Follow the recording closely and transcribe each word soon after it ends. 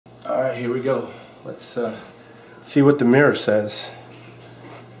Alright, here we go. Let's see what the mirror says.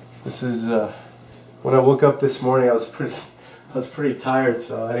 This is when I woke up this morning, I was pretty tired,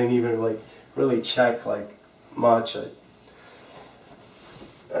 so I didn't even really check much. I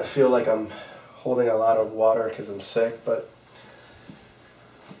feel like I'm holding a lot of water because I'm sick, but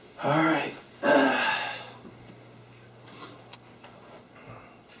alright.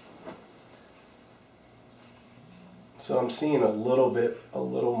 So I'm seeing a little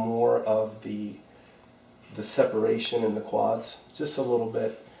more of the separation in the quads, just a little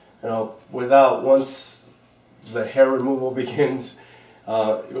bit. You know, once the hair removal begins,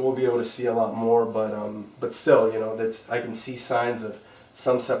 we'll be able to see a lot more. But still, you know, I can see signs of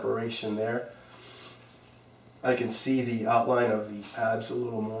some separation there. I can see the outline of the abs a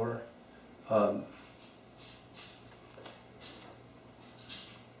little more.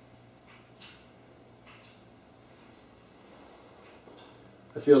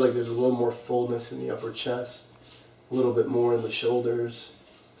 I feel like there's a little more fullness in the upper chest, a little bit more in the shoulders.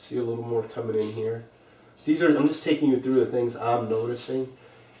 See a little more coming in here. I'm just taking you through the things I'm noticing.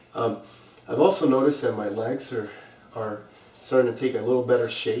 I've also noticed that my legs are starting to take a little better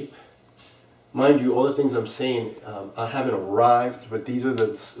shape. Mind you, all the things I'm saying, I haven't arrived, but these are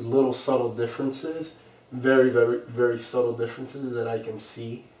the little subtle differences, very, very, very subtle differences that I can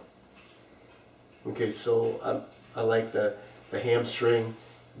see. Okay, so I like the hamstring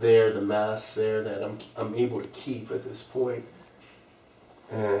there, the mass there that I'm able to keep at this point.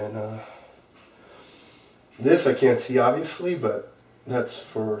 And this I can't see obviously, but that's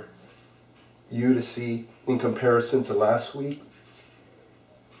for you to see in comparison to last week.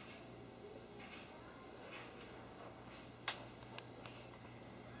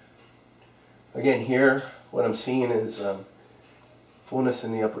 Again, here what I'm seeing is fullness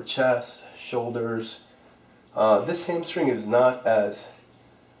in the upper chest, shoulders. This hamstring is not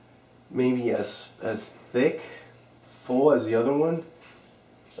maybe as thick, full as the other one,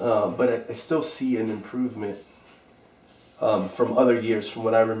 but I still see an improvement from other years, from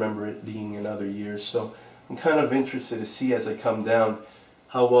what I remember it being in other years. So I'm kind of interested to see as I come down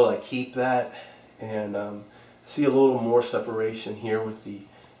how well I keep that, and see a little more separation here with the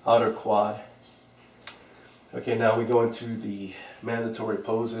outer quad. Okay, now we go into the mandatory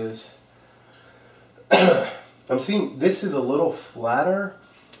poses. I'm seeing this is a little flatter,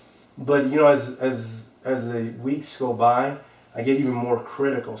 but you know, as the weeks go by, I get even more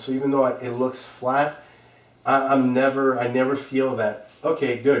critical. So even though it looks flat, I never feel that,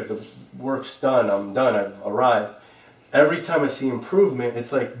 okay, good, the work's done, I'm done, I've arrived. Every time I see improvement,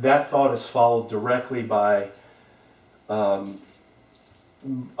 it's like that thought is followed directly by a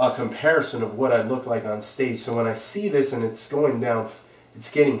comparison of what I look like on stage. So when I see this and it's going down,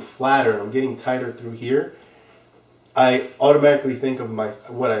 it's getting flatter, I'm getting tighter through here, I automatically think of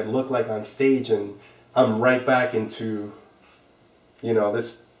what I look like on stage, and I'm right back into, you know,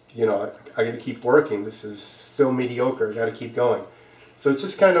 this, you know, I got to keep working. This is still mediocre. I got to keep going. So it's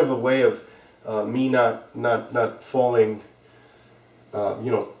just kind of a way of me not falling,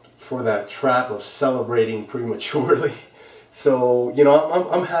 you know, for that trap of celebrating prematurely. So, you know,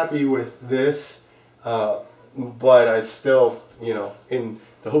 I'm happy with this, but I still, you know, in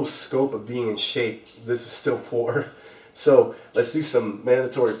the whole scope of being in shape, this is still poor. So let's do some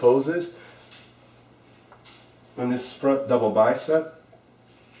mandatory poses. On this front double bicep.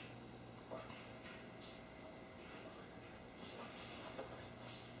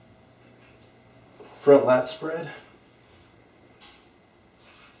 Front lat spread.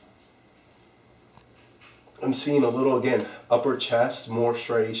 I'm seeing a little, again, upper chest, more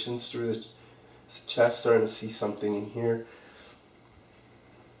striations through the chest, starting to see something in here.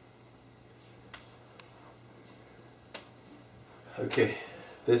 Okay,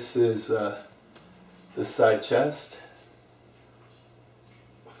 this is the side chest.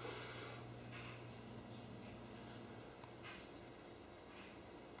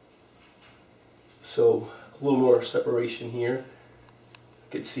 So a little more separation here. You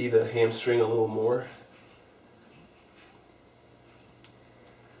can see the hamstring a little more.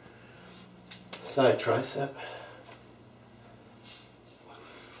 Side tricep.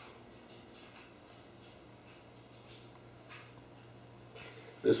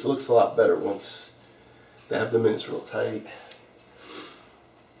 This looks a lot better once the abdomen is real tight.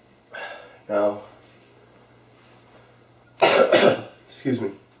 Now, excuse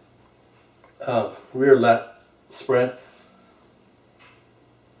me, rear lat spread.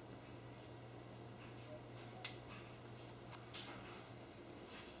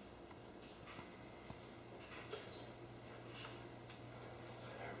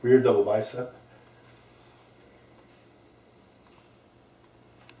 Rear double bicep.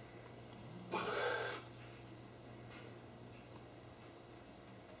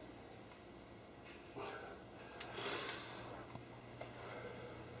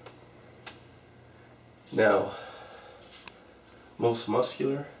 Now, most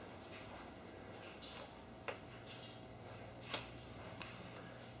muscular.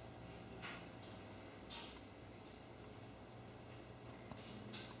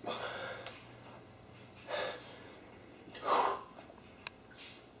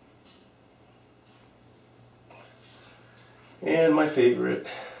 And my favorite,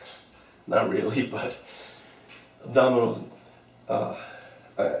 not really, but abdominal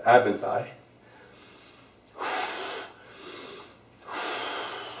ab and thigh.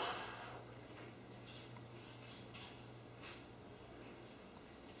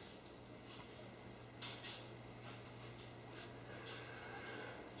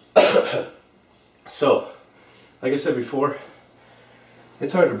 So, like I said before,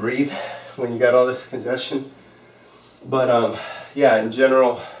 it's hard to breathe when you got all this congestion. But yeah, in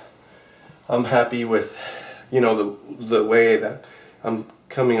general, I'm happy with, you know, the way that I'm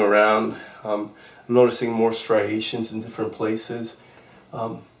coming around. I'm noticing more striations in different places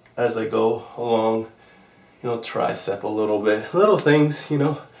as I go along. You know, tricep a little bit, little things, you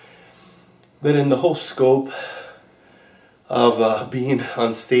know, that in the whole scope of being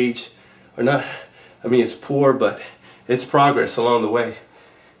on stage are not. I mean, it's poor, but it's progress along the way.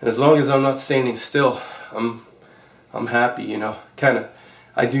 And as long as I'm not standing still, I'm happy, you know, kind of,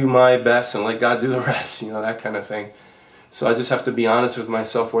 I do my best and let God do the rest, you know, that kind of thing. So I just have to be honest with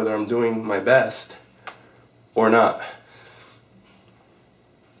myself whether I'm doing my best or not.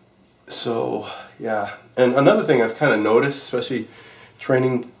 So, yeah. And another thing I've kind of noticed, especially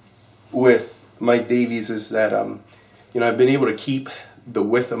training with Mike Davies, is that, you know, I've been able to keep the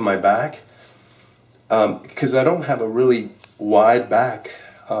width of my back because I don't have a really wide back.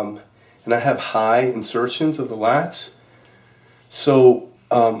 And I have high insertions of the lats. So,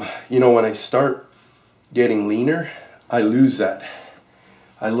 you know, when I start getting leaner, I lose that.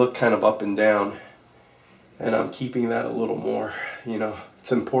 I look kind of up and down, and I'm keeping that a little more, you know.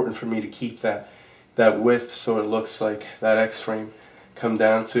 It's important for me to keep that width so it looks like that X-frame come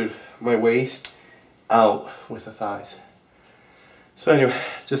down to my waist, out with the thighs. So anyway,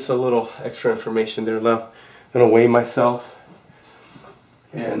 just a little extra information there. Now, I'm going to weigh myself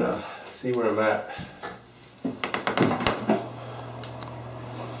and see where I'm at.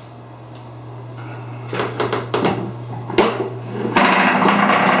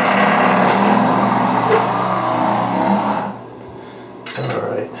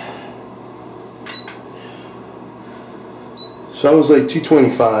 Alright. So I was like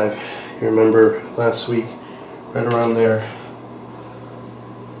 225, you remember last week, right around there.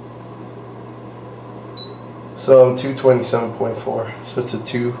 So I'm 227.4, so it's a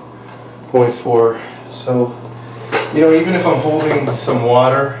 2.4. So, you know, even if I'm holding some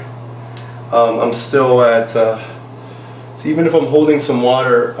water, I'm still at, so even if I'm holding some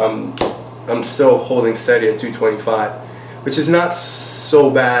water, I'm still holding steady at 225, which is not so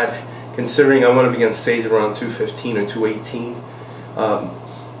bad considering I want to be on stage around 215 or 218.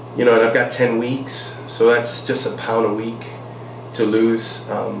 You know, and I've got 10 weeks, so that's just a pound a week to lose.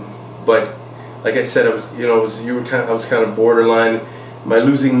 But like I said, I was, you know, I was kind of borderline. Am I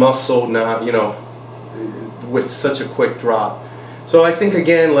losing muscle now? You know, with such a quick drop. So I think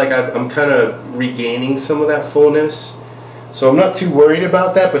again, like I'm kind of regaining some of that fullness. So I'm not too worried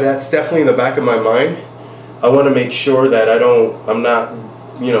about that, but that's definitely in the back of my mind. I want to make sure that I'm not,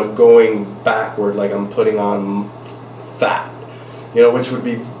 you know, going backward, like I'm putting on fat, you know, which would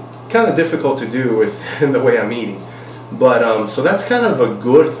be kind of difficult to do with the way I'm eating. But so that's kind of a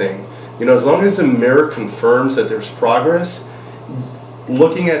good thing. You know, as long as the mirror confirms that there's progress,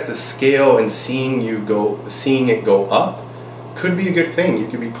 looking at the scale and seeing it go up could be a good thing. You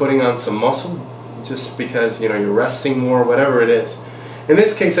could be putting on some muscle just because, you know, you're resting more, whatever it is. In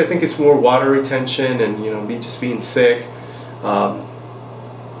this case, I think it's more water retention and, you know, just being sick,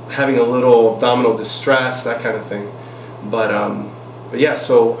 having a little abdominal distress, that kind of thing. But yeah,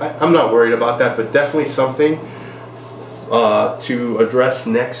 so I'm not worried about that, but definitely something to address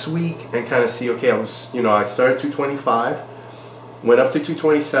next week and kind of see, okay, I started 225, went up to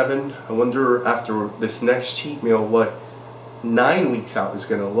 227. I wonder after this next cheat meal what 9 weeks out is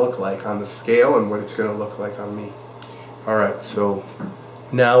going to look like on the scale and what it's going to look like on me. Alright, so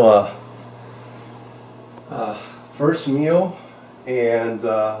now first meal, and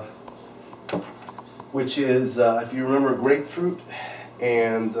which is, if you remember, grapefruit,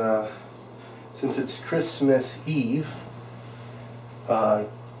 and since it's Christmas Eve,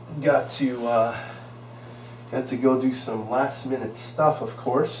 got to go do some last minute stuff, of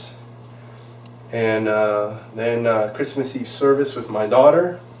course, and then Christmas Eve service with my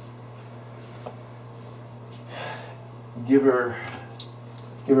daughter. Give her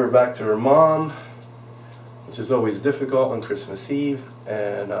back to her mom, which is always difficult on Christmas Eve,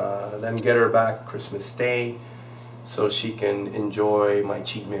 and then get her back Christmas Day so she can enjoy my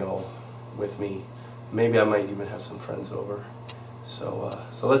cheat meal with me. Maybe I might even have some friends over. So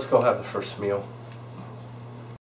let's go have the first meal.